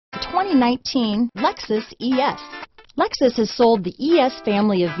2019 Lexus ES. Lexus has sold the ES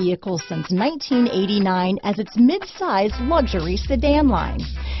family of vehicles since 1989 as its mid-size luxury sedan line.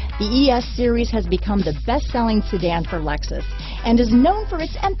 The ES series has become the best-selling sedan for Lexus and is known for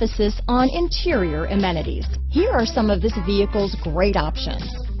its emphasis on interior amenities. Here are some of this vehicle's great options: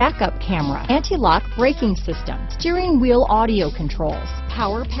 backup camera, anti-lock braking system, steering wheel audio controls,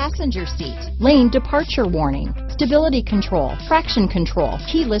 power passenger seat, lane departure warning, stability control, traction control,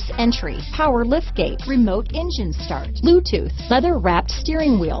 keyless entry, power liftgate, remote engine start, Bluetooth, leather-wrapped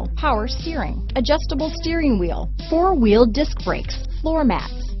steering wheel, power steering, adjustable steering wheel, four-wheel disc brakes, floor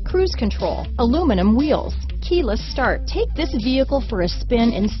mats, cruise control, aluminum wheels, keyless start. Take this vehicle for a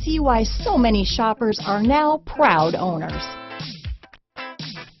spin and see why so many shoppers are now proud owners.